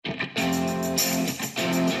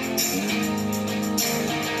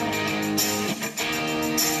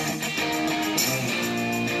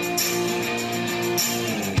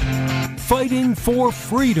fighting for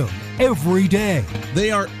freedom every day.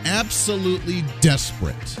 They are absolutely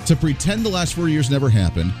desperate to pretend the last 4 years never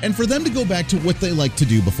happened and for them to go back to what they liked to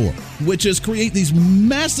do before, which is create these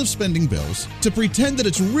massive spending bills to pretend that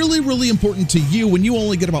it's really, really important to you when you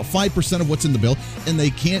only get about 5% of what's in the bill, and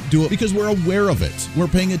they can't do it because we're aware of it. We're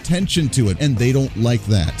paying attention to it, and they don't like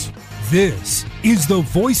that. This is the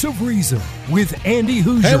Voice of Reason with Andy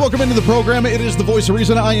Hoosier. Hey, welcome into the program. It is the Voice of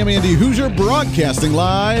Reason. I am Andy Hoosier, broadcasting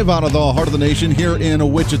live out of the heart of the nation here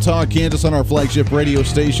in Wichita, Kansas, on our flagship radio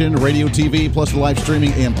station, radio, TV, plus the live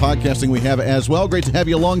streaming and podcasting we have as well. Great to have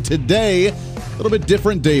you along today. A little bit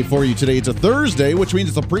different day for you today. It's a Thursday, which means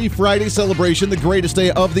it's a pre-Friday celebration, the greatest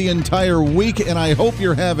day of the entire week, and I hope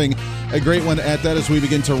you're having a great one at that as we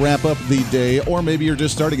begin to wrap up the day, or maybe you're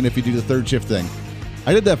just starting it if you do the third shift thing.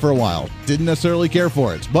 I did that for a while. Didn't necessarily care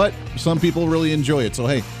for it, but some people really enjoy it. So,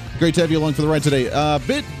 hey, great to have you along for the ride today.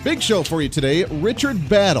 Big show for you today. Richard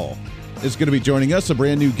Battle is going to be joining us, a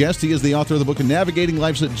brand new guest. He is the author of the book Navigating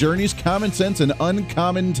Life's Journeys, Common Sense in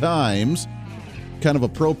Uncommon Times. Kind of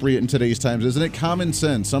appropriate in today's times, isn't it? Common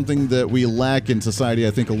sense, something that we lack in society, I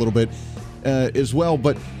think, a little bit as well.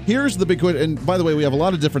 But here's the big question. And by the way, we have a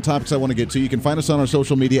lot of different topics I want to get to. You can find us on our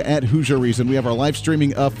social media at Hoosier Reason. We have our live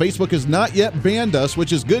streaming. Facebook has not yet banned us,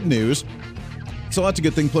 which is good news. So that's a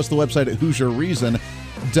good thing. Plus the website at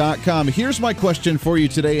HoosierReason.com. Here's my question for you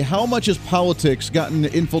today. How much has politics gotten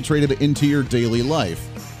infiltrated into your daily life?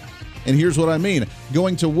 And here's what I mean.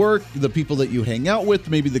 Going to work, the people that you hang out with,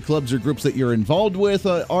 maybe the clubs or groups that you're involved with,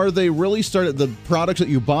 are they really the products that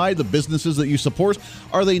you buy, the businesses that you support,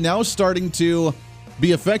 are they now starting to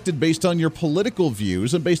be affected based on your political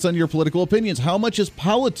views and based on your political opinions? How much has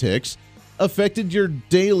politics affected your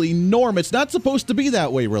daily norm? It's not supposed to be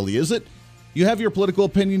that way, really, is it? You have your political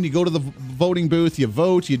opinion, you go to the voting booth, you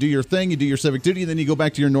vote, you do your thing, you do your civic duty, and then you go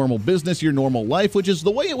back to your normal business, your normal life, which is the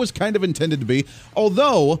way it was kind of intended to be,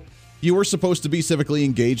 although you were supposed to be civically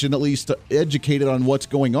engaged and at least educated on what's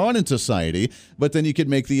going on in society, but then you could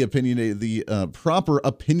make the proper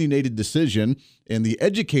opinionated decision and the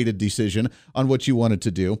educated decision on what you wanted to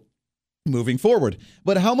do moving forward.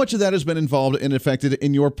 But how much of that has been involved and affected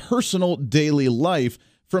in your personal daily life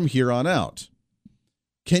from here on out?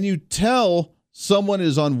 Can you tell someone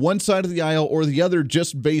is on one side of the aisle or the other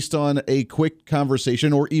just based on a quick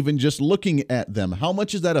conversation or even just looking at them? How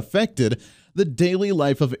much has that affected the daily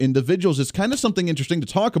life of individuals? It's kind of something interesting to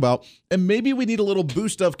talk about, and maybe we need a little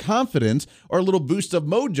boost of confidence or a little boost of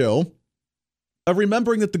mojo of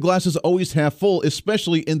remembering that the glass is always half full,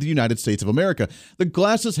 especially in the United States of America. The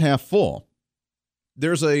glass is half full.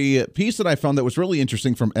 There's a piece that I found that was really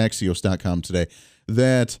interesting from Axios.com today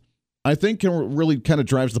that I think really kind of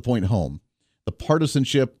drives the point home. The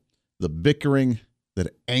partisanship, the bickering,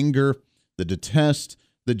 the anger, the detest,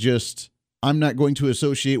 the just, I'm not going to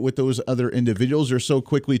associate with those other individuals, or so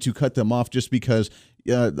quickly to cut them off just because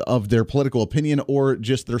of their political opinion or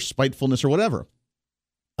just their spitefulness or whatever.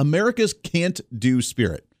 America's can't do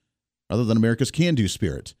spirit, rather than America's can do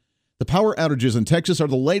spirit. The power outages in Texas are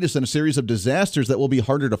the latest in a series of disasters that will be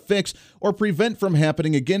harder to fix or prevent from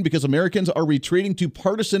happening again because Americans are retreating to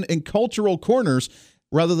partisan and cultural corners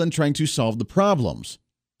rather than trying to solve the problems.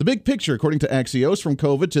 The big picture, according to Axios, from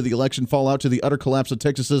COVID to the election fallout to the utter collapse of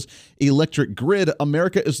Texas's electric grid,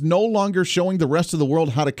 America is no longer showing the rest of the world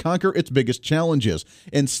how to conquer its biggest challenges.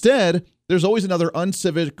 Instead, there's always another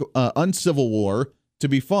uncivil war to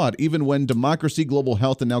be fought, even when democracy, global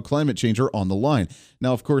health, and now climate change are on the line.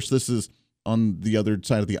 Now, of course, this is on the other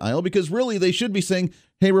side of the aisle because really they should be saying,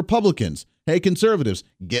 hey, Republicans, hey, conservatives,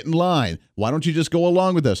 get in line. Why don't you just go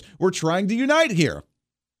along with us? We're trying to unite here.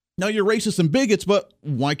 Now, you're racists and bigots, but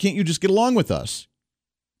why can't you just get along with us?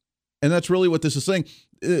 And that's really what this is saying.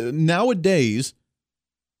 Nowadays,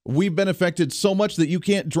 we've been affected so much that you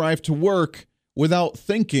can't drive to work without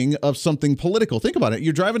thinking of something political. Think about it.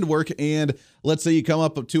 You're driving to work, and let's say you come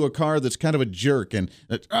up to a car that's kind of a jerk, and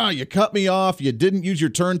you cut me off, you didn't use your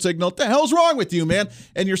turn signal. What the hell's wrong with you, man?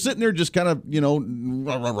 And you're sitting there just kind of,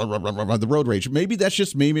 the road rage. Maybe that's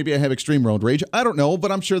just me. Maybe I have extreme road rage. I don't know,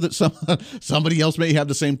 but I'm sure that somebody else may have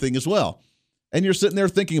the same thing as well. And you're sitting there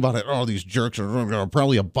thinking about it. Oh, these jerks are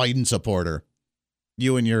probably a Biden supporter.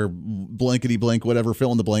 You and your blankety blank, whatever,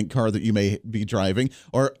 fill in the blank car that you may be driving.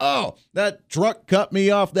 Or, oh, that truck cut me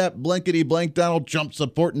off, that blankety blank Donald Trump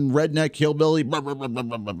supporting redneck hillbilly.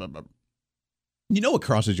 You know what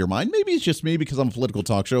crosses your mind? Maybe it's just me because I'm a political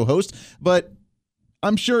talk show host, but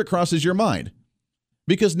I'm sure it crosses your mind.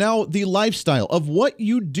 Because now the lifestyle of what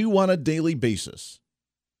you do on a daily basis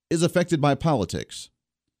is affected by politics.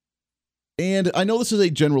 And I know this is a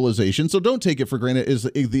generalization, so don't take it for granted is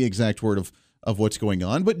the exact word of what's going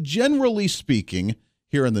on. But generally speaking,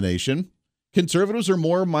 here in the nation, Conservatives are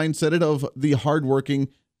more mindseted of the hardworking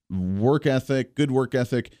work ethic, good work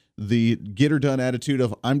ethic, the get her done attitude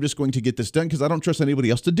of I'm just going to get this done because I don't trust anybody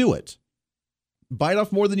else to do it. Bite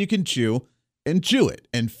off more than you can chew and chew it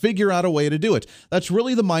and figure out a way to do it. That's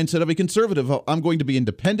really the mindset of a conservative. I'm going to be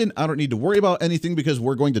independent. I don't need to worry about anything because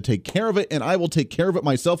we're going to take care of it, and I will take care of it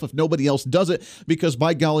myself if nobody else does it because,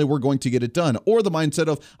 by golly, we're going to get it done. Or the mindset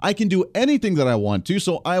of I can do anything that I want to,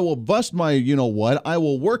 so I will bust my you-know-what. I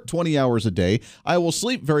will work 20 hours a day. I will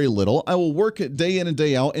sleep very little. I will work day in and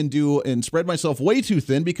day out and spread myself way too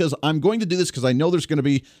thin because I'm going to do this because I know there's going to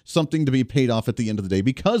be something to be paid off at the end of the day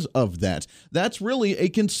because of that. That's really a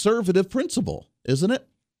conservative principle, isn't it?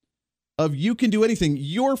 Of you can do anything,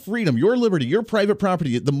 your freedom, your liberty, your private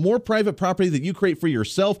property. The more private property that you create for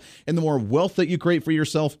yourself and the more wealth that you create for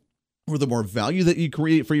yourself, or the more value that you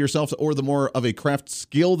create for yourself, or the more of a craft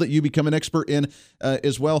skill that you become an expert in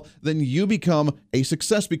as well, then you become a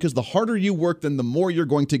success because the harder you work, then the more you're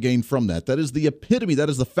going to gain from that. That is the epitome, that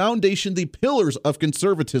is the foundation, the pillars of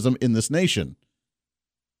conservatism in this nation.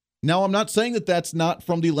 Now, I'm not saying that that's not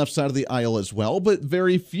from the left side of the aisle as well, but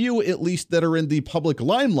very few, at least that are in the public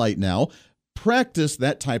limelight now, practice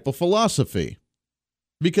that type of philosophy.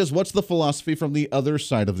 Because what's the philosophy from the other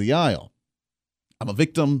side of the aisle? I'm a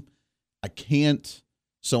victim. I can't.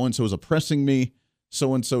 So-and-so is oppressing me.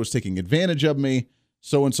 So-and-so is taking advantage of me.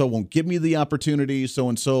 So-and-so won't give me the opportunity.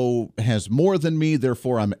 So-and-so has more than me.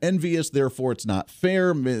 Therefore, I'm envious. Therefore, it's not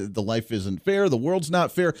fair. The life isn't fair. The world's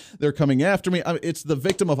not fair. They're coming after me. It's the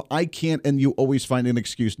victim of I can't, and you always find an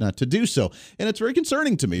excuse not to do so. And it's very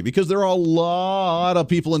concerning to me because there are a lot of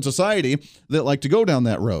people in society that like to go down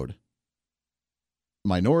that road.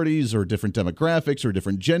 Minorities or different demographics or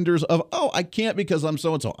different genders of, oh, I can't because I'm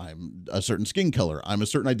so-and-so. I'm a certain skin color. I'm a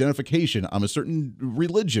certain identification. I'm a certain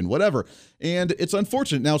religion, whatever. And it's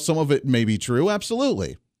unfortunate. Now, some of it may be true,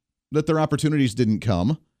 absolutely, that their opportunities didn't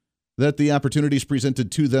come, that the opportunities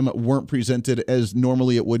presented to them weren't presented as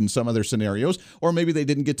normally it would in some other scenarios, or maybe they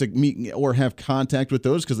didn't get to meet or have contact with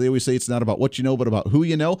those because they always say it's not about what you know, but about who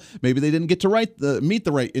you know. Maybe they didn't get to meet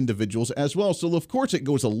the right individuals as well. So, of course, it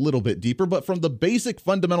goes a little bit deeper, but from the basic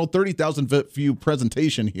fundamental 30,000 view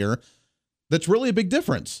presentation here, that's really a big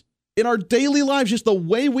difference in our daily lives, just the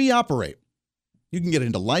way we operate. You can get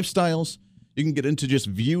into lifestyles. You can get into just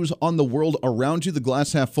views on the world around you, the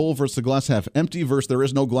glass half full versus the glass half empty versus there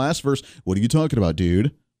is no glass versus what are you talking about,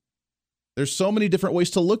 dude? There's so many different ways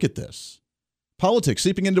to look at this. Politics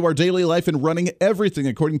seeping into our daily life and running everything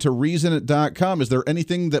according to Reason.com. Is there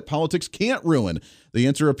anything that politics can't ruin? The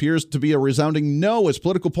answer appears to be a resounding no, as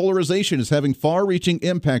political polarization is having far-reaching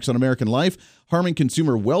impacts on American life, harming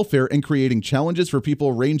consumer welfare and creating challenges for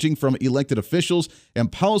people ranging from elected officials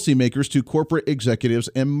and policymakers to corporate executives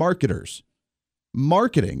and marketers.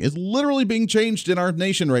 Marketing is literally being changed in our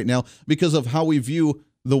nation right now because of how we view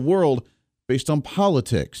the world based on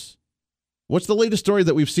politics. What's the latest story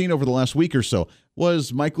that we've seen over the last week or so?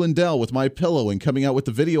 Was Mike Lindell with MyPillow and coming out with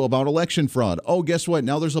the video about election fraud. Oh, guess what?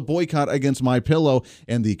 Now there's a boycott against MyPillow,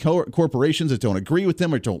 and the corporations that don't agree with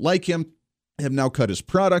him or don't like him have now cut his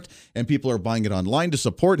product, and people are buying it online to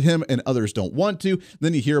support him, and others don't want to.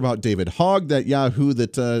 Then you hear about David Hogg, that Yahoo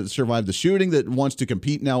that survived the shooting, that wants to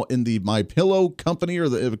compete now in the MyPillow company, or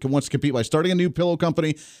wants to compete by starting a new pillow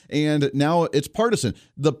company, and now it's partisan.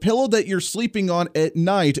 The pillow that you're sleeping on at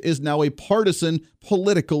night is now a partisan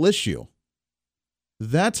political issue.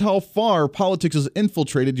 That's how far politics has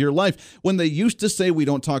infiltrated your life. When they used to say we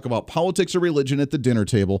don't talk about politics or religion at the dinner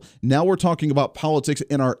table, now we're talking about politics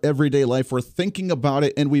in our everyday life. We're thinking about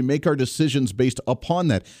it and we make our decisions based upon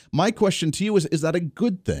that. My question to you is that a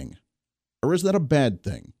good thing or is that a bad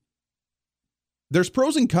thing? There's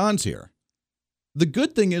pros and cons here. The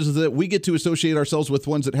good thing is that we get to associate ourselves with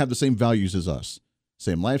ones that have the same values as us.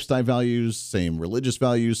 Same lifestyle values, same religious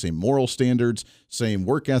values, same moral standards, same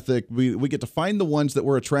work ethic. We get to find the ones that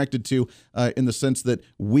we're attracted to in the sense that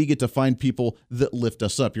we get to find people that lift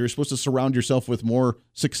us up. You're supposed to surround yourself with more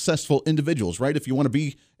successful individuals, right? If you want to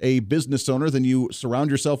be a business owner, then you surround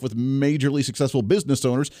yourself with majorly successful business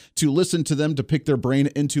owners to listen to them, to pick their brain,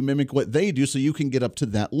 and to mimic what they do so you can get up to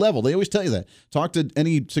that level. They always tell you that. Talk to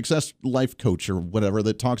any success life coach or whatever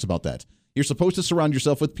that talks about that. You're supposed to surround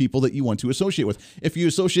yourself with people that you want to associate with. If you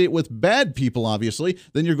associate with bad people, obviously,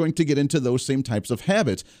 then you're going to get into those same types of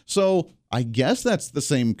habits. So I guess that's the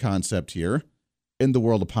same concept here in the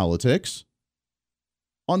world of politics.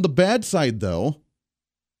 On the bad side, though,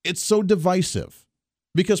 it's so divisive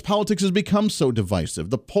because politics has become so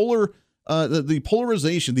divisive. The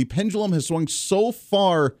polarization, the pendulum has swung so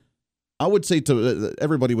far, I would say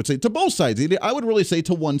everybody would say to both sides. I would really say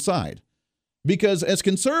to one side. Because as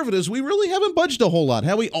conservatives, we really haven't budged a whole lot,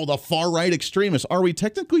 have we? Oh, the far-right extremists. Are we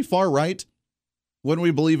technically far-right when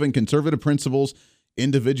we believe in conservative principles,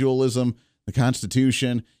 individualism, the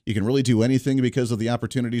Constitution? You can really do anything because of the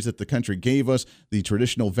opportunities that the country gave us, the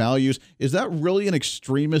traditional values. Is that really an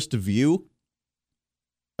extremist view?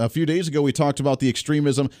 A few days ago, we talked about the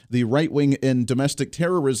extremism, the right-wing and domestic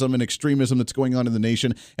terrorism and extremism that's going on in the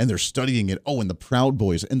nation, and they're studying it. Oh, and the Proud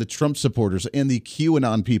Boys and the Trump supporters and the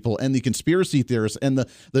QAnon people and the conspiracy theorists and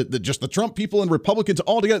the Trump people and Republicans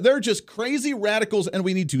all together. They're just crazy radicals, and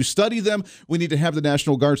we need to study them. We need to have the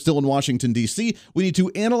National Guard still in Washington, D.C. We need to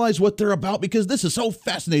analyze what they're about because this is so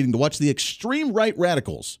fascinating to watch the extreme right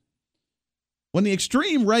radicals. When the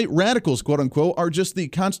extreme right radicals, quote unquote, are just the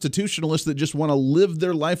constitutionalists that just want to live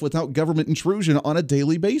their life without government intrusion on a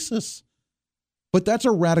daily basis. But that's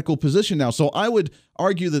a radical position now. So I would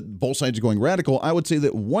argue that both sides are going radical. I would say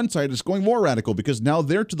that one side is going more radical because now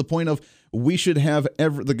they're to the point of we should have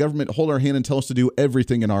the government hold our hand and tell us to do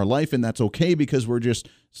everything in our life. And that's okay because we're just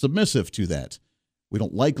submissive to that. We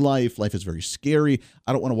don't like life. Life is very scary.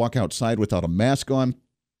 I don't want to walk outside without a mask on.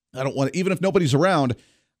 I don't want to, even if nobody's around,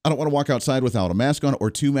 I don't want to walk outside without a mask on or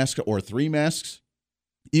 2 masks or 3 masks.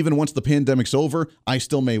 Even once the pandemic's over, I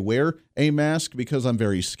still may wear a mask because I'm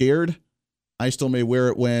very scared. I still may wear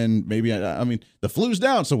it when maybe, the flu's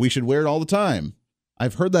down, so we should wear it all the time.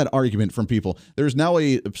 I've heard that argument from people. There's now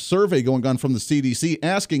a survey going on from the CDC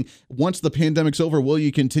asking, once the pandemic's over, will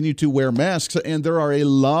you continue to wear masks? And there are a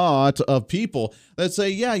lot of people that say,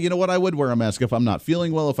 yeah, you know what, I would wear a mask if I'm not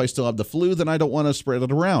feeling well. If I still have the flu, then I don't want to spread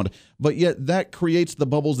it around. But yet that creates the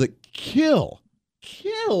bubbles that kill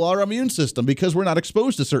our immune system because we're not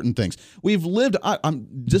exposed to certain things. We've lived,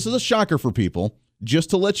 this is a shocker for people. Just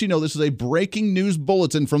to let you know, this is a breaking news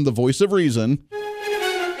bulletin from the Voice of Reason.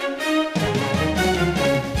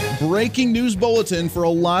 Breaking news bulletin for a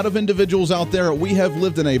lot of individuals out there. We have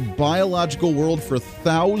lived in a biological world for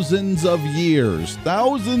thousands of years.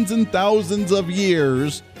 Thousands and thousands of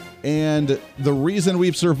years. And the reason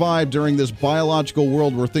we've survived during this biological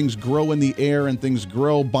world where things grow in the air and things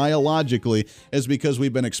grow biologically is because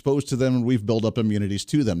we've been exposed to them and we've built up immunities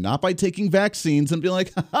to them. Not by taking vaccines and being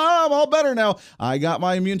like, I'm all better now. I got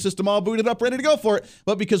my immune system all booted up, ready to go for it.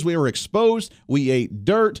 But because we were exposed, we ate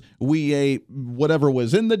dirt, we ate whatever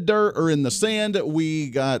was in the dirt or in the sand,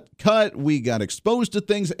 we got cut, we got exposed to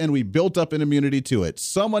things, and we built up an immunity to it.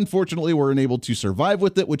 Some, unfortunately, weren't able to survive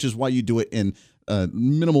with it, which is why you do it in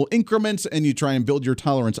minimal increments and you try and build your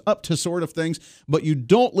tolerance up to sort of things, but you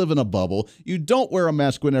don't live in a bubble. You don't wear a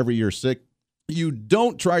mask whenever you're sick. You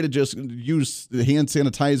don't try to just use hand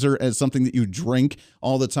sanitizer as something that you drink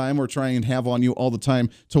all the time or try and have on you all the time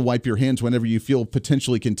to wipe your hands whenever you feel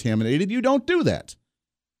potentially contaminated. You don't do that.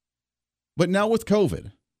 But now with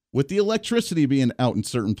COVID, with the electricity being out in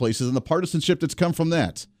certain places and the partisanship that's come from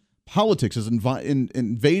that, politics has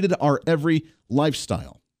invaded our every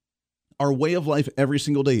lifestyle. Our way of life every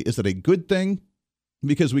single day. Is it a good thing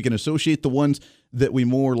because we can associate the ones that we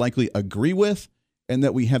more likely agree with and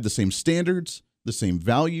that we have the same standards, the same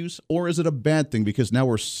values, or is it a bad thing because now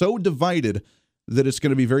we're so divided that it's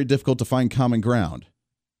going to be very difficult to find common ground?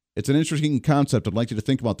 It's an interesting concept. I'd like you to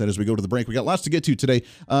think about that as we go to the break. We got lots to get to today.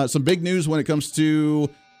 Some big news when it comes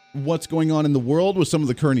to what's going on in the world with some of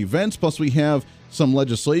the current events. Plus, we have some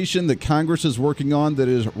legislation that Congress is working on that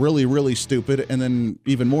is really, really stupid and then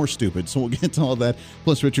even more stupid. So we'll get to all that.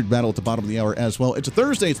 Plus, Richard Battle at the bottom of the hour as well. It's a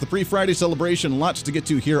Thursday. It's the pre-Friday celebration. Lots to get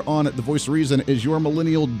to here on The Voice of Reason as your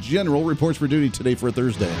Millennial General reports for duty today for a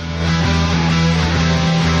Thursday.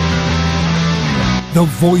 The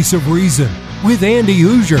Voice of Reason with Andy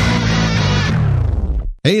Hoosier.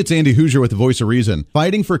 Hey, it's Andy Hoosier with The Voice of Reason.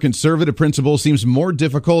 Fighting for conservative principles seems more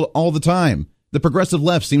difficult all the time. The progressive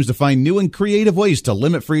left seems to find new and creative ways to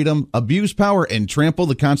limit freedom, abuse power, and trample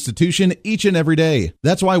the Constitution each and every day.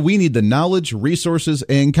 That's why we need the knowledge, resources,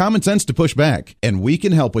 and common sense to push back. And we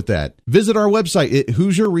can help with that. Visit our website at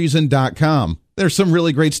HoosierReason.com. There's some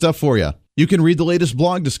really great stuff for you. You can read the latest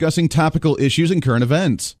blog discussing topical issues and current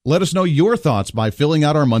events. Let us know your thoughts by filling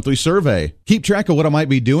out our monthly survey. Keep track of what I might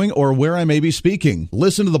be doing or where I may be speaking.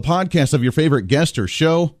 Listen to the podcast of your favorite guest or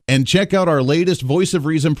show. And check out our latest Voice of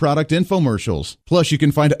Reason product infomercials. Plus, you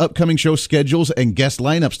can find upcoming show schedules and guest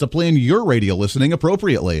lineups to plan your radio listening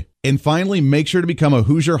appropriately. And finally, make sure to become a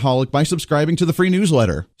Hoosier-holic by subscribing to the free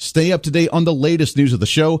newsletter. Stay up to date on the latest news of the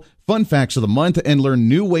show, fun facts of the month, and learn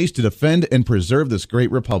new ways to defend and preserve this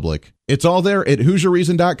great republic. It's all there at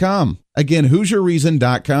HoosierReason.com. Again,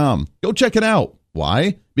 HoosierReason.com. Go check it out.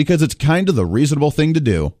 Why? Because it's kind of the reasonable thing to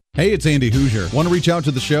do. Hey, it's Andy Hoosier. Want to reach out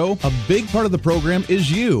to the show? A big part of the program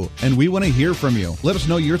is you, and we want to hear from you. Let us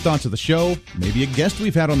know your thoughts of the show, maybe a guest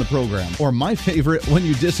we've had on the program, or my favorite, when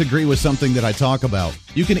you disagree with something that I talk about.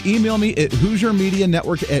 You can email me at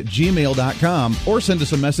HoosierMediaNetwork@gmail.com or send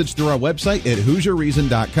us a message through our website at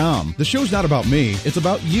HoosierReason.com. The show's not about me, it's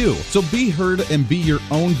about you. So be heard and be your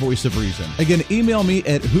own voice of reason. Again, email me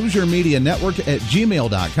at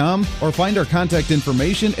HoosierMediaNetwork@gmail.com or find our contact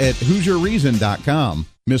information at HoosierReason.com.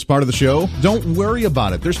 Miss part of the show? Don't worry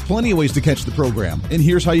about it. There's plenty of ways to catch the program, and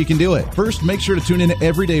here's how you can do it. First, make sure to tune in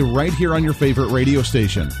every day right here on your favorite radio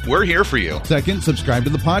station. We're here for you. Second, subscribe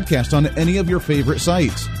to the podcast on any of your favorite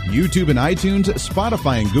sites. YouTube and iTunes,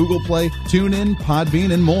 Spotify and Google Play, TuneIn,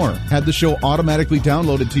 Podbean, and more. Have the show automatically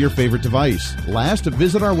downloaded to your favorite device. Last,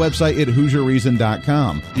 visit our website at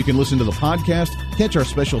HoosierReason.com. You can listen to the podcast, catch our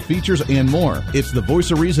special features, and more. It's the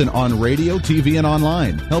voice of reason on radio, TV, and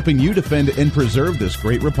online, helping you defend and preserve this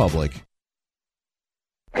great republic.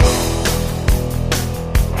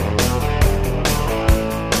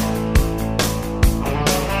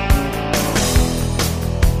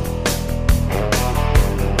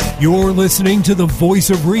 You're listening to the Voice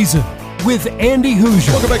of Reason with Andy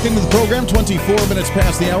Hoosier. Welcome back into the program. 24 minutes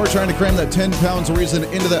past the hour, trying to cram that 10 pounds of reason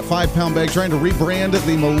into that 5-pound bag, trying to rebrand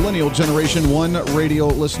the millennial generation, one radio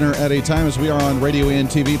listener at a time, as we are on radio and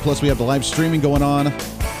TV. Plus, we have the live streaming going on,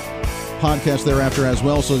 podcast thereafter as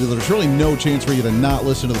well, so there's really no chance for you to not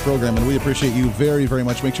listen to the program, and we appreciate you very, very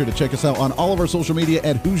much. Make sure to check us out on all of our social media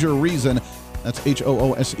at Hoosier Reason. That's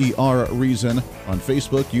HOOSER Reason on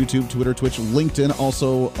Facebook, YouTube, Twitter, Twitch, LinkedIn.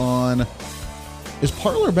 Also on... Is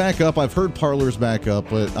Parler back up? I've heard Parler's back up,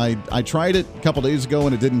 but I tried it a couple days ago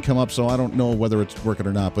and it didn't come up, so I don't know whether it's working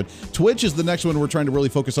or not. But Twitch is the next one we're trying to really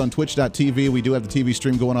focus on, twitch.tv. We do have the TV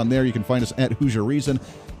stream going on there. You can find us at Hoosier Reason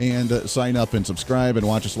and sign up and subscribe and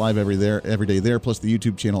watch us live every day there, plus the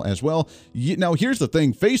YouTube channel as well. Now, here's the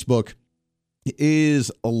thing. Facebook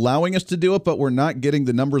is allowing us to do it, but we're not getting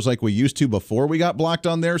the numbers like we used to before we got blocked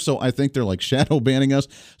on there. So I think they're like shadow banning us.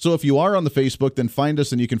 So if you are on the Facebook, then find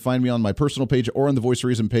us, and you can find me on my personal page or on the Voice of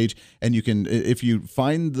Reason page. And you can, if you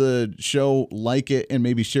find the show, like it, and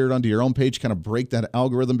maybe share it onto your own page, kind of break that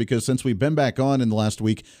algorithm, because since we've been back on in the last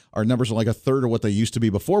week, our numbers are like a third of what they used to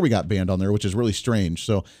be before we got banned on there, which is really strange.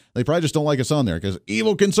 So they probably just don't like us on there because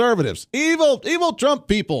evil conservatives, evil Trump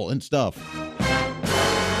people and stuff.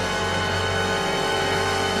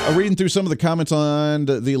 I'm reading through some of the comments on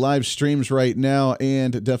the live streams right now,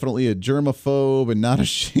 and definitely a germaphobe and not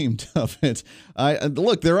ashamed of it.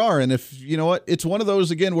 Look, there are, and if you know what, it's one of those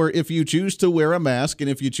again where if you choose to wear a mask and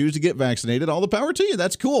if you choose to get vaccinated, all the power to you.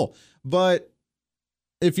 That's cool. But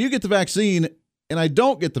if you get the vaccine and I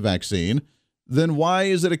don't get the vaccine, then why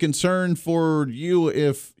is it a concern for you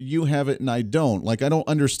if you have it and I don't? Like, I don't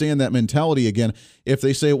understand that mentality again. If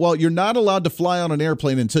they say, well, you're not allowed to fly on an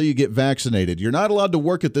airplane until you get vaccinated. You're not allowed to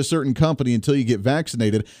work at this certain company until you get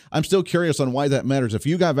vaccinated. I'm still curious on why that matters. If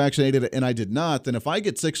you got vaccinated and I did not, then if I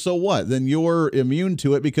get sick, so what? Then you're immune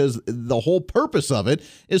to it, because the whole purpose of it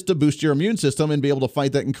is to boost your immune system and be able to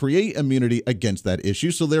fight that and create immunity against that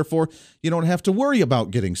issue. So therefore, you don't have to worry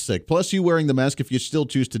about getting sick. Plus, you wearing the mask if you still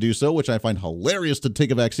choose to do so, which I find hilarious, to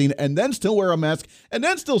take a vaccine and then still wear a mask and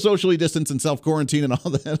then still socially distance and self-quarantine and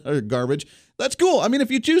all that other garbage. That's cool. I mean,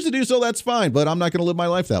 if you choose to do so, that's fine, but I'm not going to live my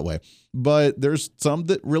life that way. But there's some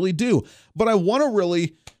that really do. But I want to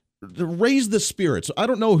really raise the spirits. I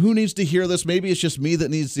don't know who needs to hear this. Maybe it's just me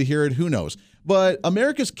that needs to hear it. Who knows? But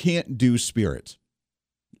America's can't do spirit.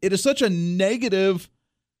 It is such a negative,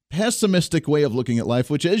 pessimistic way of looking at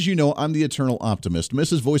life, which, as you know, I'm the eternal optimist.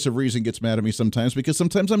 Mrs. Voice of Reason gets mad at me sometimes because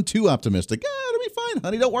sometimes I'm too optimistic. It'll be fine,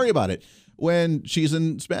 honey. Don't worry about it. When she's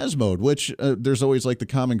in spaz mode, which there's always like the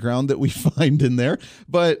common ground that we find in there.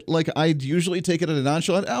 But like, I usually take it at a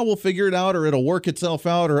nonchalant, we'll figure it out, or it'll work itself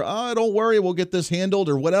out, or don't worry, we'll get this handled,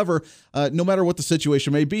 or whatever, no matter what the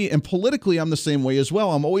situation may be. And politically, I'm the same way as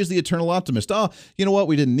well. I'm always the eternal optimist. You know what?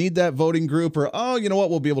 We didn't need that voting group, or you know what?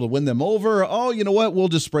 We'll be able to win them over. You know what? We'll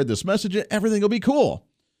just spread this message. Everything will be cool.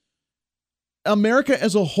 America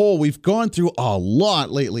as a whole, we've gone through a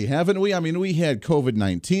lot lately, haven't we? I mean, we had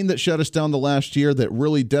COVID-19 that shut us down the last year, that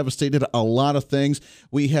really devastated a lot of things.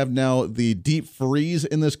 We have now the deep freeze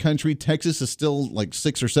in this country. Texas is still like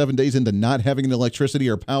 6 or 7 days into not having electricity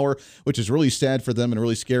or power, which is really sad for them and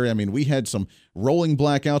really scary. I mean, we had some rolling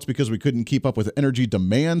blackouts because we couldn't keep up with energy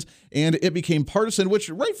demands, and it became partisan,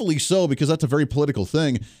 which rightfully so, because that's a very political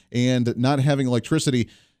thing, and not having electricity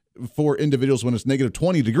for individuals when it's negative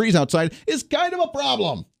 20 degrees outside is kind of a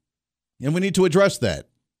problem. And we need to address that.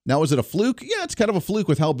 Now, is it a fluke? Yeah, it's kind of a fluke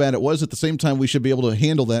with how bad it was. At the same time, we should be able to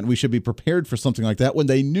handle that, and we should be prepared for something like that when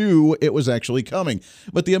they knew it was actually coming.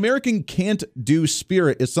 But the American can't-do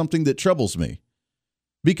spirit is something that troubles me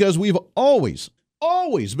because we've always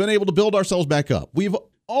been able to build ourselves back up. We've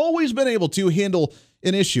always been able to handle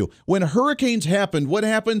an issue. When hurricanes happened, what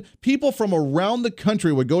happened? People from around the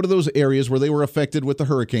country would go to those areas where they were affected with the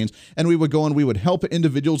hurricanes, and we would go and we would help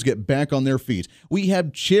individuals get back on their feet. We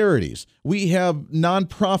have charities. We have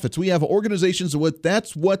nonprofits. We have organizations.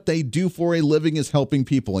 That's what they do for a living, is helping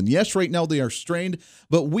people. And yes, right now they are strained,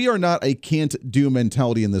 but we are not a can't-do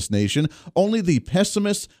mentality in this nation. Only the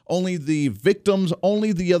pessimists, only the victims,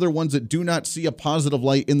 only the other ones that do not see a positive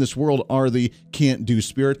light in this world are the can't-do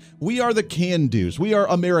spirit. We are the can-dos. We are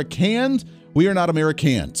Americans. We are not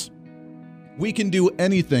Americans. We can do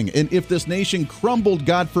anything. And if this nation crumbled,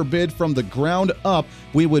 God forbid, from the ground up,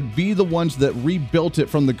 we would be the ones that rebuilt it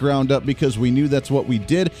from the ground up because we knew that's what we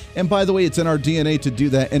did. And by the way, it's in our DNA to do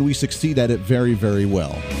that, and we succeed at it very, very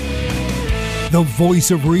well. The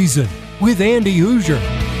Voice of Reason with Andy Hoosier.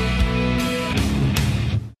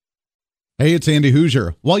 Hey, it's Andy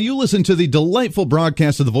Hoosier. While you listen to the delightful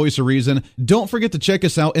broadcast of The Voice of Reason, don't forget to check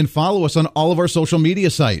us out and follow us on all of our social media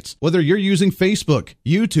sites. Whether you're using Facebook,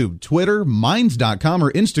 YouTube, Twitter, Minds.com,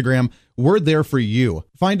 or Instagram, we're there for you.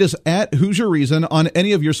 Find us at Hoosier Reason on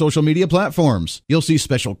any of your social media platforms. You'll see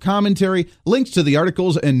special commentary, links to the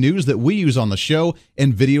articles and news that we use on the show,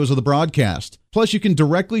 and videos of the broadcast. Plus, you can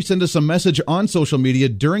directly send us a message on social media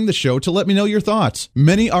during the show to let me know your thoughts.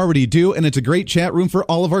 Many already do, and it's a great chat room for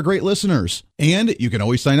all of our great listeners. And you can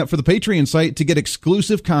always sign up for the Patreon site to get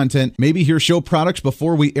exclusive content, maybe hear show products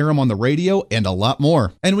before we air them on the radio, and a lot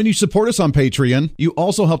more. And when you support us on Patreon, you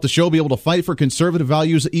also help the show be able to fight for conservative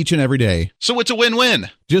values each and every day. So it's a win-win.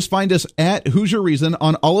 Just find us at Hoosier Reason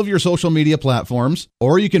on all of your social media platforms,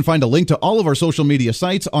 or you can find a link to all of our social media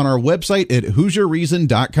sites on our website at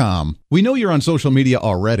HoosierReason.com. We know you're on social media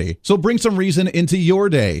already, so bring some reason into your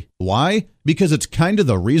day. Why? Because it's kind of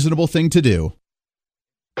the reasonable thing to do.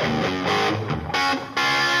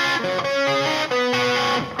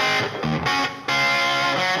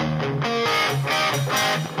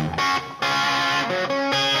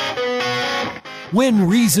 When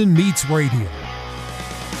Reason Meets Radio.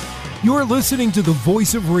 You're listening to The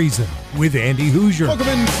Voice of Reason with Andy Hoosier. Welcome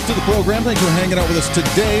into the program. Thanks for hanging out with us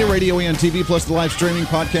today. Radio and TV, plus the live streaming,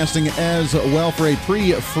 podcasting as well for a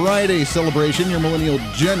pre-Friday celebration. Your Millennial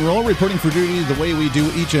General reporting for duty the way we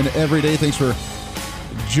do each and every day. Thanks for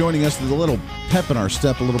joining us with a little pep in our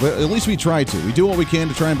step a little bit. At least we try to. We do what we can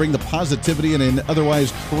to try and bring the positivity in an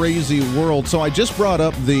otherwise crazy world. So I just brought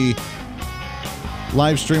up the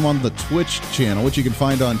live stream on the Twitch channel, which you can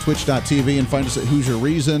find on twitch.tv, and find us at Hoosier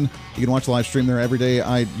Reason. You can watch the live stream there every day.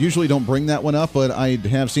 I usually don't bring that one up, but I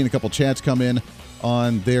have seen a couple chats come in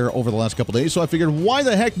on there over the last couple days, so I figured why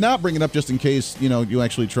the heck not bring it up just in case, you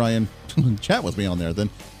actually try and chat with me on there. Then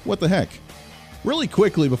what the heck? Really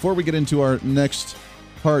quickly, before we get into our next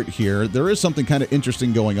part here, there is something kind of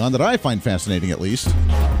interesting going on that I find fascinating, at least.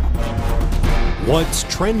 What's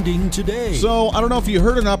trending today? So, I don't know if you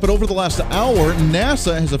heard or not, but over the last hour,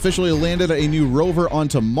 NASA has officially landed a new rover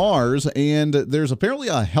onto Mars, and there's apparently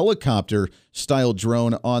a helicopter-style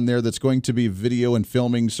drone on there that's going to be video and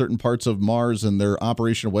filming certain parts of Mars and their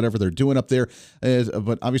operation or whatever they're doing up there.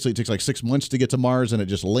 But obviously, it takes like 6 months to get to Mars, and it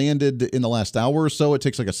just landed in the last hour or so. It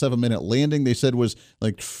takes like a 7-minute landing. They said was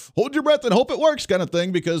like, hold your breath and hope it works kind of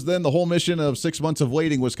thing, because then the whole mission of 6 months of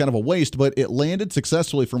waiting was kind of a waste, but it landed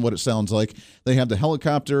successfully from what it sounds like. They have the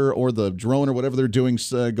helicopter or the drone or whatever they're doing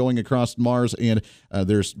going across Mars, and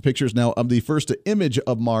there's pictures now of the first image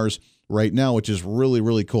of Mars right now, which is really,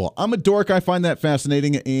 really cool. I'm a dork. I find that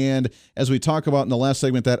fascinating, and as we talk about in the last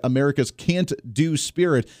segment, that America's can't-do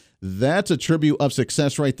spirit, that's a tribute of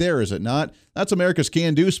success right there, is it not? That's America's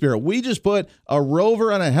can-do spirit. We just put a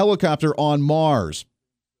rover and a helicopter on Mars.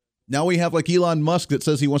 Now we have like Elon Musk that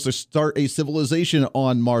says he wants to start a civilization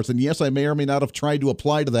on Mars. And yes, I may or may not have tried to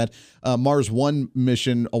apply to that Mars One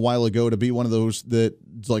mission a while ago to be one of those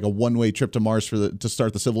that's like a one-way trip to Mars to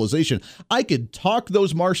start the civilization. I could talk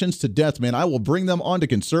those Martians to death, man. I will bring them onto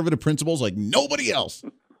conservative principles like nobody else.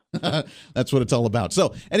 That's what it's all about.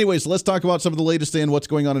 So anyways, let's talk about some of the latest in what's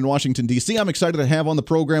going on in Washington, D.C. I'm excited to have on the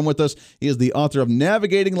program with us. He is the author of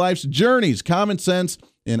Navigating Life's Journeys, Common Sense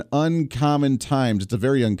in Uncommon Times. It's a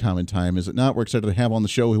very uncommon time, is it not? We're excited to have on the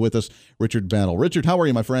show with us Richard Battle. Richard, how are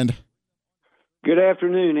you, my friend? Good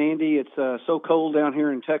afternoon, Andy. It's so cold down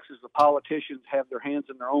here in Texas, the politicians have their hands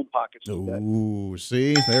in their own pockets today. Ooh,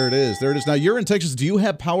 see? There it is. There it is. Now, you're in Texas. Do you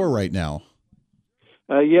have power right now?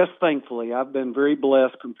 Yes, thankfully. I've been very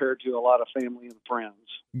blessed compared to a lot of family and friends.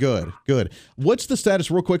 Good, good. What's the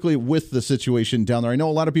status, real quickly, with the situation down there? I know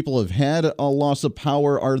a lot of people have had a loss of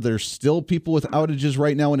power. Are there still people with outages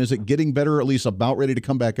right now, and is it getting better, or at least about ready to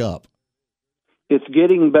come back up? It's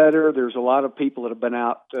getting better. There's a lot of people that have been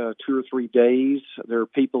out 2 or 3 days. There are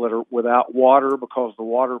people that are without water because the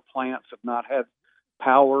water plants have not had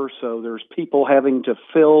power. So there's people having to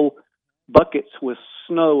fill buckets with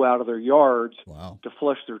snow out of their yards to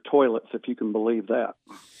flush their toilets, if you can believe that.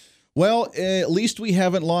 Well, at least we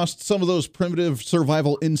haven't lost some of those primitive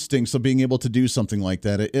survival instincts of being able to do something like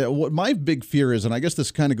that. What my big fear is, and I guess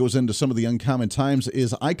this kind of goes into some of the uncommon times,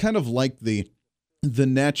 is I kind of like the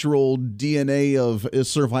natural DNA of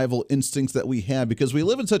survival instincts that we have, because we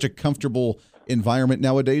live in such a comfortable environment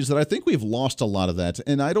nowadays that I think we've lost a lot of that.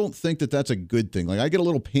 And I don't think that that's a good thing. Like, I get a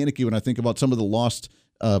little panicky when I think about some of the lost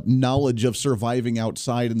knowledge of surviving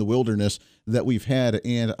outside in the wilderness that we've had.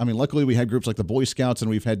 And I mean, luckily we had groups like the Boy Scouts,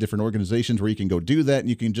 and we've had different organizations where you can go do that and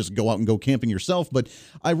you can just go out and go camping yourself. But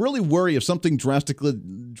I really worry if something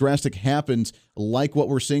drastic happens like what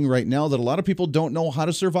we're seeing right now, that a lot of people don't know how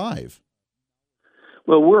to survive.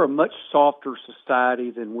 Well, we're a much softer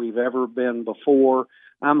society than we've ever been before.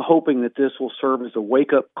 I'm hoping that this will serve as a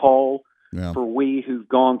wake-up call for we who've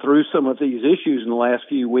gone through some of these issues in the last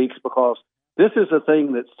few weeks, because this is a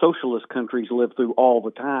thing that socialist countries live through all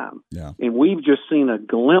the time. Yeah. And we've just seen a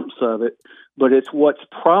glimpse of it, but it's what's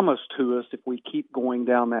promised to us if we keep going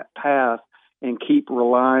down that path and keep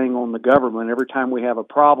relying on the government every time we have a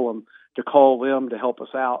problem to call them to help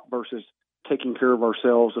us out versus taking care of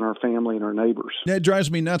ourselves and our family and our neighbors. Yeah, it drives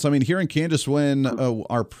me nuts. I mean, here in Kansas, when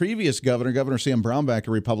our previous Governor Sam Brownback,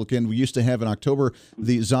 a Republican, we used to have in October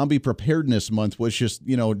the Zombie Preparedness Month, was just,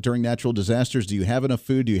 during natural disasters, do you have enough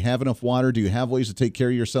food? Do you have enough water? Do you have ways to take care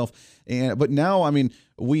of yourself? But now, I mean,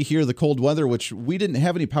 we hear the cold weather, which we didn't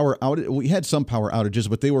have any power outage. We had some power outages,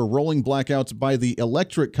 but they were rolling blackouts by the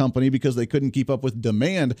electric company because they couldn't keep up with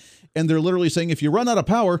demand. And they're literally saying, if you run out of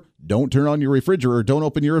power, don't turn on your refrigerator, don't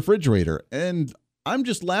open your refrigerator. And I'm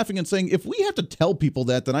just laughing and saying, if we have to tell people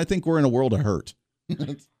that, then I think we're in a world of hurt.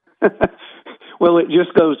 Well, it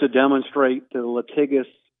just goes to demonstrate the litigious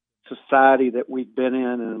society that we've been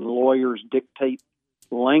in, and lawyers dictate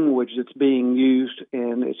language that's being used,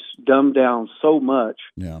 and it's dumbed down so much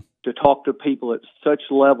to talk to people at such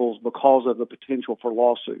levels because of the potential for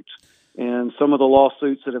lawsuits. And some of the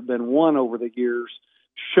lawsuits that have been won over the years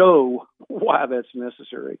show why that's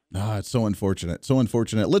necessary. It's so unfortunate. So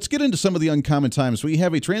unfortunate. Let's get into some of the uncommon times. We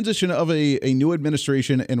have a transition of a new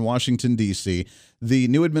administration in Washington, D.C. The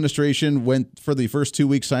new administration went for the first 2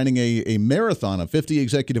 weeks signing a marathon of 50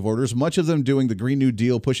 executive orders, much of them doing the Green New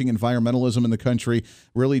Deal, pushing environmentalism in the country,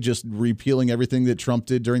 really just repealing everything that Trump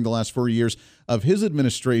did during the last 4 years of his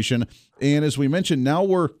administration. And as we mentioned, now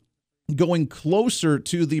we're going closer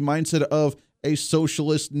to the mindset of a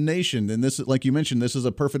socialist nation. And this, like you mentioned, this is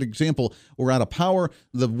a perfect example. We're out of power.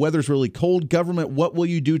 The weather's really cold. Government, what will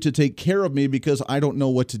you do to take care of me? Because I don't know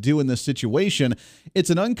what to do in this situation.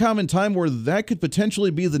 It's an uncommon time where that could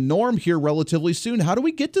potentially be the norm here relatively soon. How do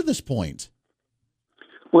we get to this point?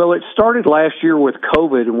 Well, it started last year with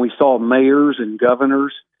COVID, and we saw mayors and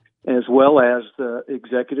governors, as well as the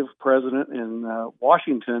executive president in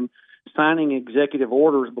Washington, signing executive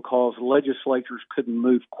orders because legislatures couldn't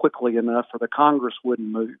move quickly enough or the Congress wouldn't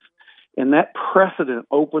move. And that precedent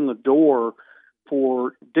opened the door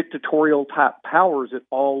for dictatorial type powers at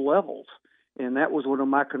all levels. And that was one of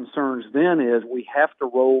my concerns then, is we have to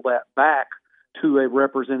roll that back to a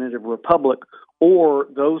representative republic, or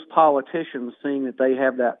those politicians, seeing that they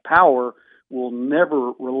have that power, will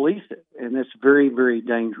never release it. And it's very, very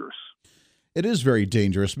dangerous. It is very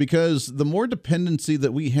dangerous, because the more dependency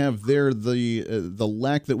that we have there, the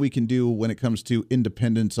lack that we can do when it comes to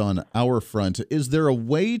independence on our front. Is there a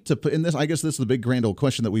way to put in this? I guess this is the big grand old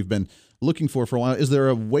question that we've been looking for a while. Is there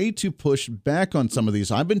a way to push back on some of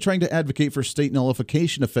these? I've been trying to advocate for state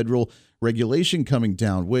nullification of federal regulation coming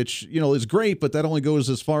down, which, is great, but that only goes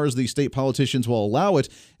as far as the state politicians will allow it.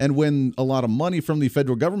 And when a lot of money from the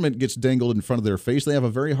federal government gets dangled in front of their face, they have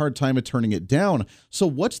a very hard time at turning it down. So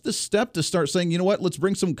what's the step to start saying, you know what, let's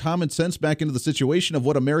bring some common sense back into the situation of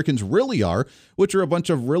what Americans really are, which are a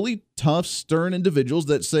bunch of really tough, stern individuals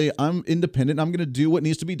that say, I'm independent, I'm going to do what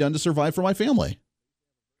needs to be done to survive for my family?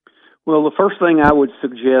 Well, the first thing I would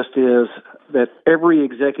suggest is that every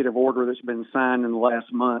executive order that's been signed in the last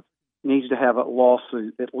month needs to have a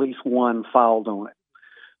lawsuit, at least one, filed on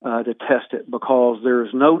it to test it, because there is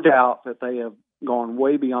no doubt that they have gone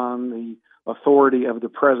way beyond the authority of the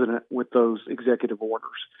president with those executive orders.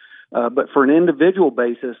 But for an individual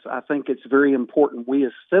basis, I think it's very important we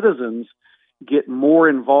as citizens get more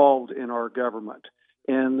involved in our government.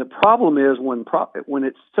 And the problem is when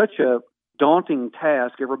it's such a daunting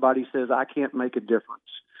task, everybody says, I can't make a difference.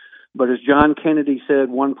 But as John Kennedy said,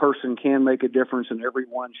 one person can make a difference and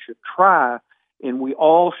everyone should try. And we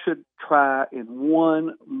all should try in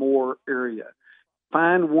one more area.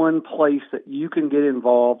 Find one place that you can get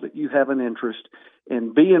involved, that you have an interest,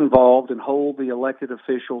 and be involved and hold the elected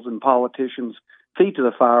officials and politicians' feet to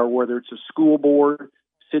the fire, whether it's a school board,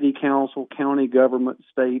 city council, county government,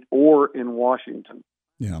 state, or in Washington.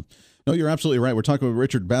 Yeah. No, you're absolutely right. We're talking with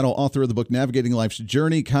Richard Battle, author of the book Navigating Life's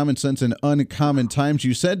Journey, Common Sense in Uncommon Times.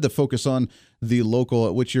 You said to focus on the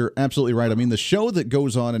local, which you're absolutely right. I mean, the show that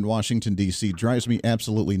goes on in Washington, D.C. drives me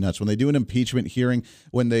absolutely nuts. When they do an impeachment hearing,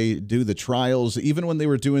 when they do the trials, even when they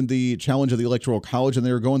were doing the challenge of the Electoral College and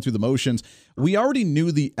they were going through the motions, we already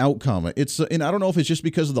knew the outcome. And I don't know if it's just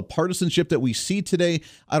because of the partisanship that we see today.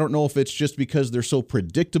 I don't know if it's just because they're so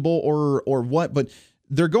predictable or what, but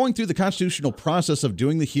they're going through the constitutional process of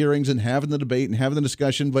doing the hearings and having the debate and having the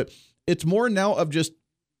discussion, but it's more now of just,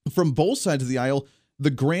 from both sides of the aisle, the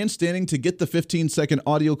grandstanding to get the 15-second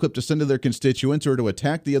audio clip to send to their constituents or to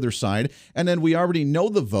attack the other side, and then we already know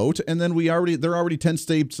the vote, and then they're already 10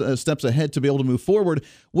 steps ahead to be able to move forward,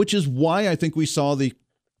 which is why I think we saw the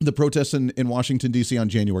protests in Washington, D.C. on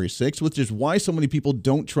January 6th, which is why so many people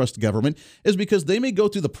don't trust government, is because they may go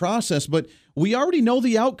through the process, but we already know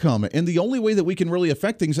the outcome. And the only way that we can really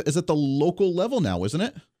affect things is at the local level now, isn't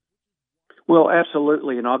it? Well,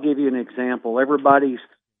 absolutely. And I'll give you an example. Everybody's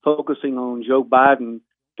focusing on Joe Biden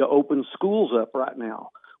to open schools up right now.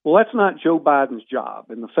 Well, that's not Joe Biden's job.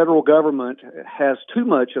 And the federal government has too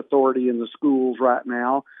much authority in the schools right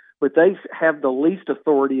now, but they have the least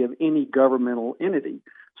authority of any governmental entity.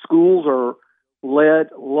 Schools are led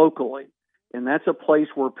locally, and that's a place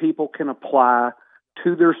where people can apply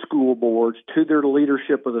to their school boards, to their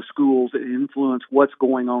leadership of the schools, and influence what's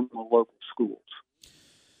going on in the local schools.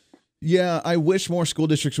 Yeah, I wish more school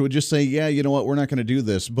districts would just say, yeah, you know what, we're not going to do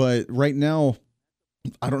this. But right now,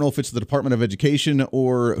 I don't know if it's the Department of Education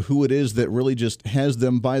or who it is that really just has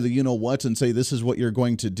them by the you-know-what and say, this is what you're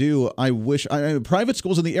going to do. I wish private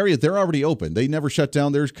schools in the area, they're already open. They never shut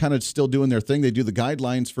down. They're kind of still doing their thing. They do the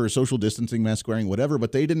guidelines for social distancing, mask wearing, whatever,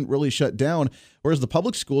 but they didn't really shut down. Whereas the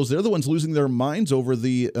public schools, they're the ones losing their minds over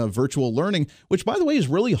the virtual learning, which, by the way, has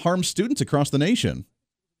really harmed students across the nation.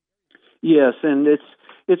 Yes, and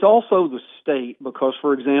it's also the state because,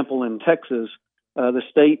 for example, in Texas, the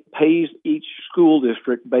state pays each school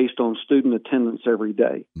district based on student attendance every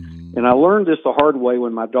day. Mm. And I learned this the hard way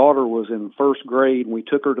when my daughter was in first grade, and we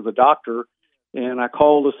took her to the doctor, and I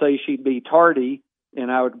called to say she'd be tardy,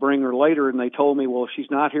 and I would bring her later, and they told me, well, if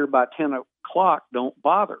she's not here by 10 o'clock, don't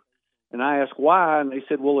bother. And I asked why, and they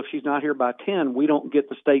said, well, if she's not here by 10, we don't get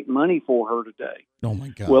the state money for her today. Oh, my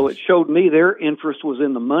God. Well, it showed me their interest was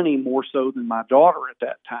in the money more so than my daughter at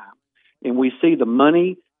that time. And we see the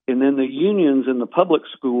money, and then the unions in the public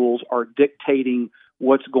schools are dictating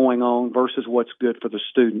what's going on versus what's good for the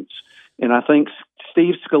students. And I think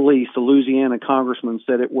Steve Scalise, the Louisiana congressman,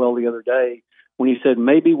 said it well the other day when he said,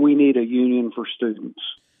 maybe we need a union for students.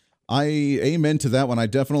 I amen to that one. I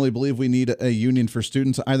definitely believe we need a union for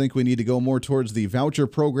students. I think we need to go more towards the voucher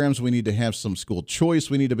programs. We need to have some school choice.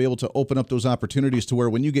 We need to be able to open up those opportunities to where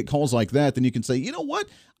when you get calls like that, then you can say, you know what?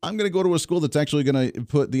 I'm going to go to a school that's actually going to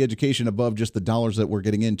put the education above just the dollars that we're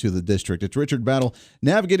getting into the district. It's Richard Battle,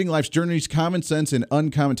 Navigating Life's Journeys, Common Sense in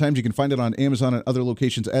Uncommon Times. You can find it on Amazon and other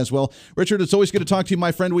locations as well. Richard, it's always good to talk to you,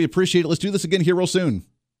 my friend. We appreciate it. Let's do this again here real soon.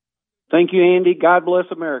 Thank you, Andy. God bless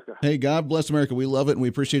America. Hey, God bless America. We love it, and we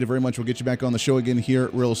appreciate it very much. We'll get you back on the show again here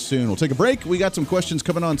real soon. We'll take a break. We got some questions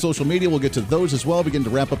coming on social media. We'll get to those as well. Begin to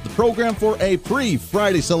wrap up the program for a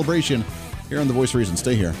pre-Friday celebration here on The Voice of Reason.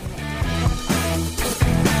 Stay here.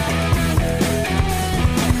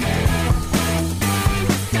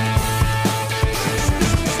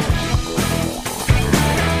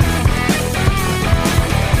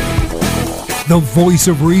 The Voice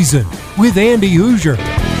of Reason with Andy Hoosier.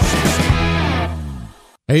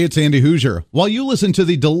 Hey, it's Andy Hoosier. While you listen to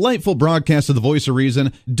the delightful broadcast of The Voice of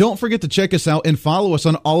Reason, don't forget to check us out and follow us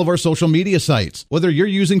on all of our social media sites. Whether you're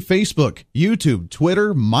using Facebook, YouTube,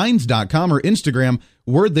 Twitter, Minds.com, or Instagram,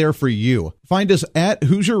 we're there for you. Find us at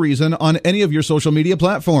Hoosier Reason on any of your social media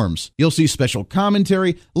platforms. You'll see special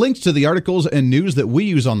commentary, links to the articles and news that we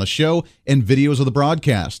use on the show, and videos of the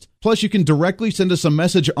broadcast. Plus, you can directly send us a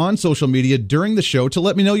message on social media during the show to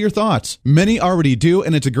let me know your thoughts. Many already do,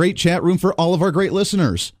 and it's a great chat room for all of our great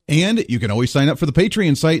listeners. And you can always sign up for the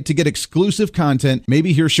Patreon site to get exclusive content,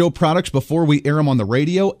 maybe hear show products before we air them on the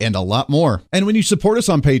radio, and a lot more. And when you support us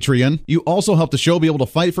on Patreon, you also help the show be able to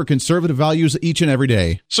fight for conservative values each and every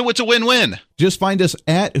day. So it's a win-win. Just find us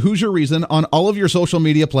at Hoosier Reason on all of your social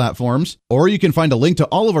media platforms, or you can find a link to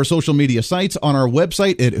all of our social media sites on our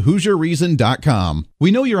website at HoosierReason.com.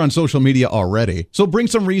 We know you're on social media already, so bring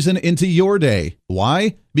some reason into your day.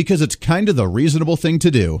 Why? Because it's kind of the reasonable thing to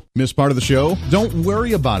do. Miss part of the show? Don't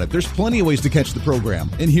worry about it. There's plenty of ways to catch the program,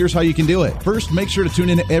 and here's how you can do it. First, make sure to tune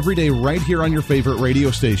in every day right here on your favorite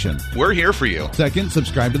radio station. We're here for you. Second,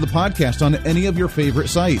 subscribe to the podcast on any of your favorite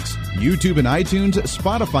sites. YouTube and iTunes,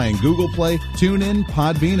 Spotify and Google Play, TuneIn,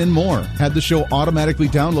 Podbean, and more. Have the show automatically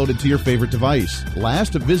downloaded to your favorite device.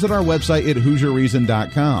 Last, visit our website at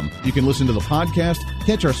HoosierReason.com. You can listen to the podcast,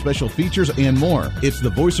 catch our special features, and more. It's the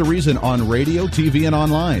voice of reason on radio, TV, and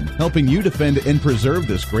online, helping you defend and preserve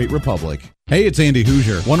this great republic. Hey, it's Andy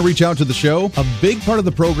Hoosier. Want to reach out to the show? A big part of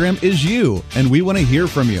the program is you, and we want to hear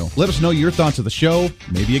from you. Let us know your thoughts of the show,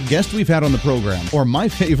 maybe a guest we've had on the program, or my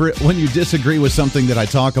favorite, when you disagree with something that I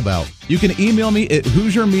talk about. You can email me at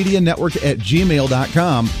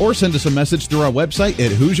HoosierMediaNetwork@gmail.com or send us a message through our website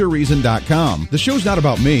at HoosierReason.com. The show's not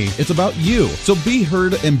about me, it's about you. So be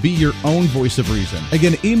heard and be your own voice of reason.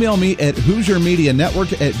 Again, email me at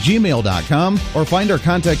HoosierMediaNetwork@gmail.com or find our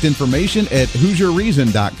contact information at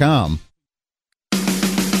HoosierReason.com.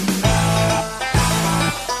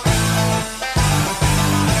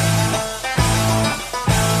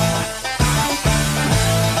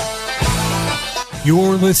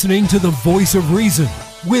 You're listening to the Voice of Reason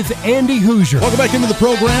with Andy Hoosier. Welcome back into the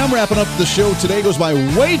program. Wrapping up the show today goes by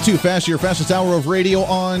way too fast. Your fastest hour of radio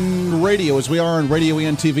on radio, as we are on radio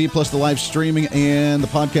and TV, plus the live streaming and the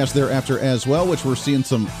podcast thereafter as well, which we're seeing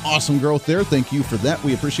some awesome growth there. Thank you for that.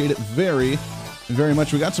 We appreciate it very, very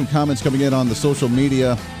much. We got some comments coming in on the social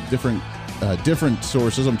media, different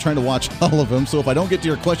sources. I'm trying to watch all of them, so if I don't get to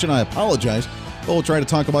your question, I apologize. But we'll try to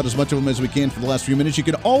talk about as much of them as we can for the last few minutes. You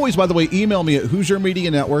can always, by the way, email me at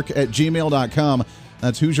HoosierMediaNetwork@gmail.com.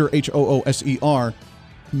 That's Hoosier, H-O-O-S-E-R,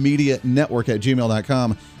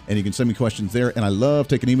 medianetwork@gmail.com. And you can send me questions there. And I love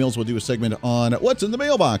taking emails. We'll do a segment on what's in the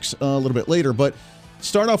mailbox a little bit later. But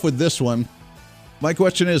start off with this one. My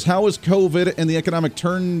question is, how is COVID and the economic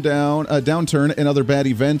downturn and other bad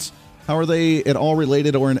events, how are they at all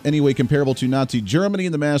related or in any way comparable to Nazi Germany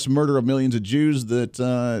and the mass murder of millions of Jews that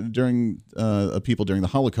people during the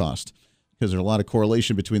Holocaust? Because there's a lot of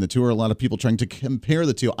correlation between the two, or a lot of people trying to compare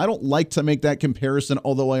the two. I don't like to make that comparison,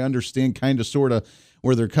 although I understand kind of, sort of,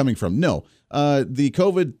 where they're coming from. No, the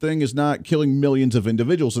COVID thing is not killing millions of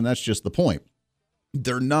individuals, and that's just the point.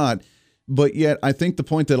 They're not. But yet, I think the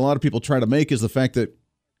point that a lot of people try to make is the fact that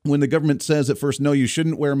when the government says at first, no, you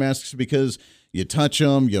shouldn't wear masks because you touch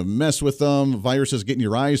them, you mess with them, viruses get in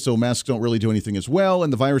your eyes, so masks don't really do anything as well,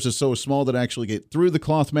 and the virus is so small that it actually get through the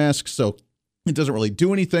cloth mask, so it doesn't really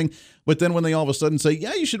do anything. But then when they all of a sudden say,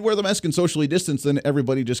 yeah, you should wear the mask and socially distance, then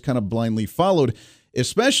everybody just kind of blindly followed.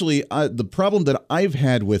 Especially the problem that I've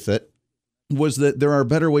had with it was that there are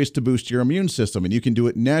better ways to boost your immune system, and you can do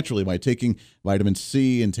it naturally by taking vitamin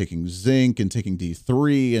C and taking zinc and taking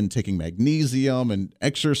D3 and taking magnesium and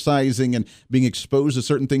exercising and being exposed to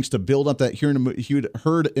certain things to build up that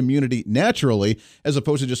herd immunity naturally, as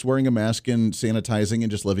opposed to just wearing a mask and sanitizing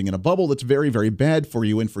and just living in a bubble that's very, very bad for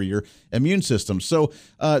you and for your immune system. So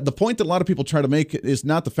the point that a lot of people try to make is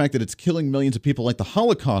not the fact that it's killing millions of people like the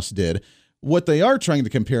Holocaust did. What they are trying to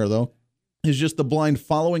compare, though, is just the blind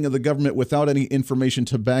following of the government without any information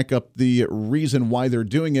to back up the reason why they're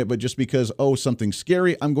doing it, but just because, oh, something's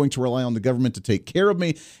scary, I'm going to rely on the government to take care of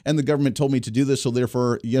me, and the government told me to do this, so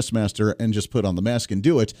therefore, yes, master, and just put on the mask and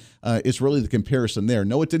do it. It's really the comparison there.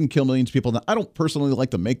 No, it didn't kill millions of people. Now, I don't personally like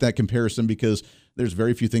to make that comparison because there's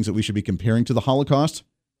very few things that we should be comparing to the Holocaust,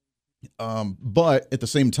 but at the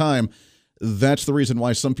same time, that's the reason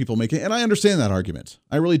why some people make it, and I understand that argument.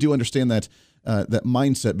 I really do understand that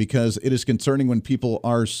mindset, because it is concerning when people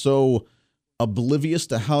are so oblivious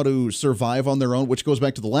to how to survive on their own, which goes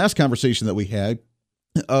back to the last conversation that we had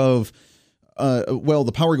of, well,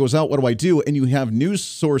 the power goes out, what do I do? And you have news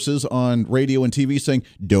sources on radio and TV saying,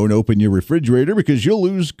 don't open your refrigerator because you'll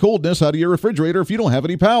lose coldness out of your refrigerator if you don't have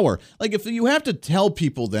any power. Like, if you have to tell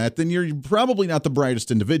people that, then you're probably not the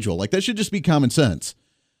brightest individual. Like, that should just be common sense.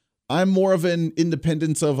 I'm more of an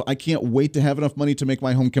independence of, I can't wait to have enough money to make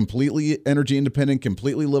my home completely energy independent,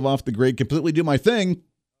 completely live off the grid, completely do my thing,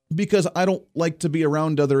 because I don't like to be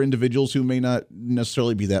around other individuals who may not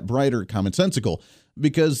necessarily be that bright or commonsensical,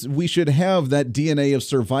 because we should have that DNA of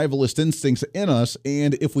survivalist instincts in us,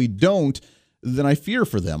 and if we don't, then I fear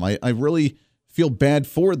for them. I really feel bad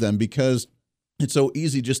for them, because It's so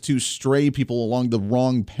easy just to stray people along the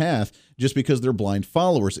wrong path just because they're blind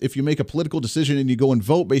followers. If you make a political decision and you go and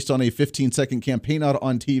vote based on a 15-second campaign out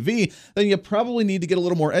on TV, then you probably need to get a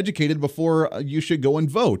little more educated before you should go and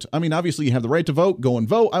vote. I mean, obviously you have the right to vote, go and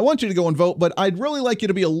vote. I want you to go and vote, but I'd really like you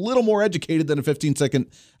to be a little more educated than a 15-second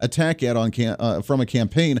attack ad on from a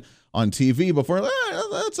campaign on TV before,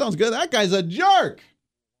 that sounds good. That guy's a jerk.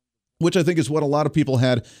 Which I think is what a lot of people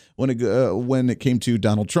had when it came to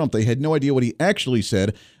Donald Trump. They had no idea what he actually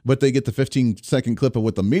said, but they get the 15-second clip of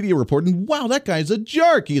what the media reported, and wow, that guy's a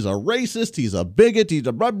jerk. He's a racist. He's a bigot. He's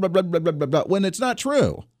a blah, blah, blah, blah, blah, blah, blah, when it's not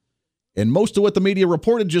true. And most of what the media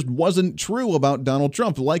reported just wasn't true about Donald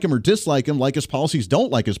Trump. Like him or dislike him, like his policies,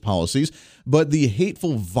 don't like his policies, but the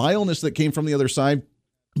hateful vileness that came from the other side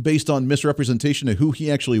based on misrepresentation of who he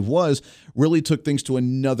actually was, really took things to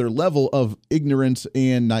another level of ignorance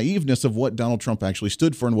and naiveness of what Donald Trump actually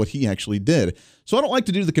stood for and what he actually did. So I don't like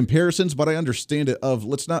to do the comparisons, but I understand it of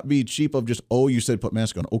let's not be cheap of just, oh, you said put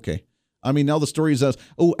mask on. Okay. I mean, now the story is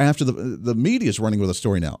after the media is running with a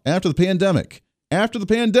story now. After the pandemic,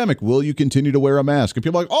 will you continue to wear a mask? And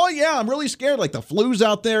people are like, oh, yeah, I'm really scared. Like the flu's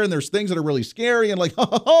out there and there's things that are really scary. And like,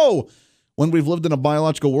 when we've lived in a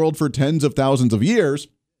biological world for tens of thousands of years,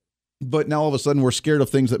 but now all of a sudden we're scared of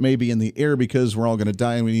things that may be in the air because we're all going to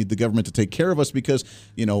die and we need the government to take care of us because,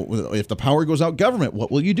 if the power goes out, government, what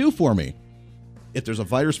will you do for me? If there's a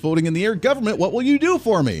virus floating in the air, government, what will you do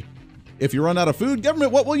for me? If you run out of food,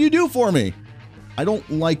 government, what will you do for me? I don't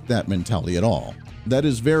like that mentality at all. That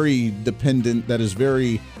is very dependent. That is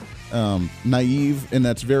very naive, and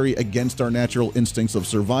that's very against our natural instincts of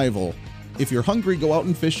survival. If you're hungry, go out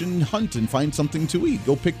and fish and hunt and find something to eat.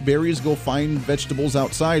 Go pick berries, go find vegetables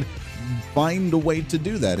outside. Find a way to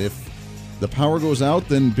do that. If the power goes out,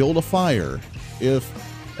 then build a fire. If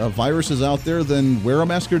a virus is out there, then wear a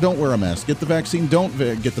mask or don't wear a mask. Get the vaccine, don't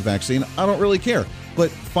get the vaccine. I don't really care. But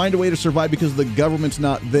find a way to survive because the government's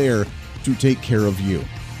not there to take care of you.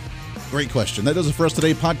 Great question. That does it for us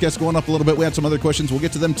today. Podcast going up a little bit. We had some other questions. We'll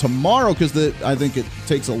get to them tomorrow because I think it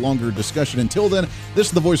takes a longer discussion. Until then, this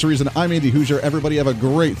is The Voice of Reason. I'm Andy Hoosier. Everybody have a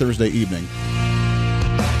great Thursday evening.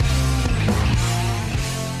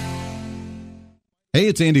 Hey,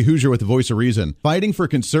 it's Andy Hoosier with The Voice of Reason. Fighting for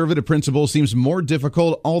conservative principles seems more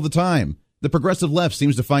difficult all the time. The progressive left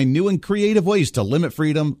seems to find new and creative ways to limit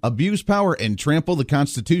freedom, abuse power, and trample the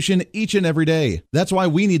Constitution each and every day. That's why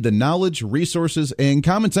we need the knowledge, resources, and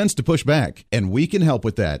common sense to push back, and we can help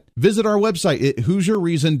with that. Visit our website at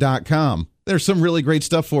HoosierReason.com. There's some really great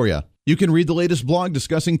stuff for you. You can read the latest blog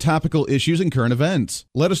discussing topical issues and current events.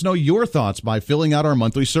 Let us know your thoughts by filling out our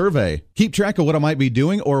monthly survey. Keep track of what I might be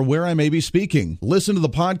doing or where I may be speaking. Listen to the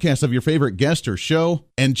podcast of your favorite guest or show,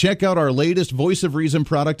 and check out our latest Voice of Reason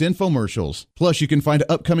product infomercials. Plus, you can find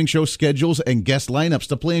upcoming show schedules and guest lineups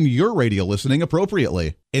to plan your radio listening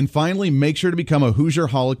appropriately. And finally, make sure to become a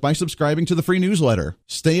Hoosier-holic by subscribing to the free newsletter.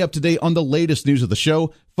 Stay up to date on the latest news of the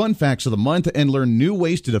show, fun facts of the month, and learn new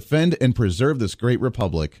ways to defend and preserve this great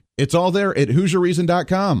republic. It's all there at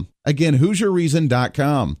HoosierReason.com. Again,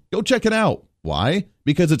 HoosierReason.com. Go check it out. Why?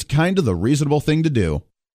 Because it's kind of the reasonable thing to do.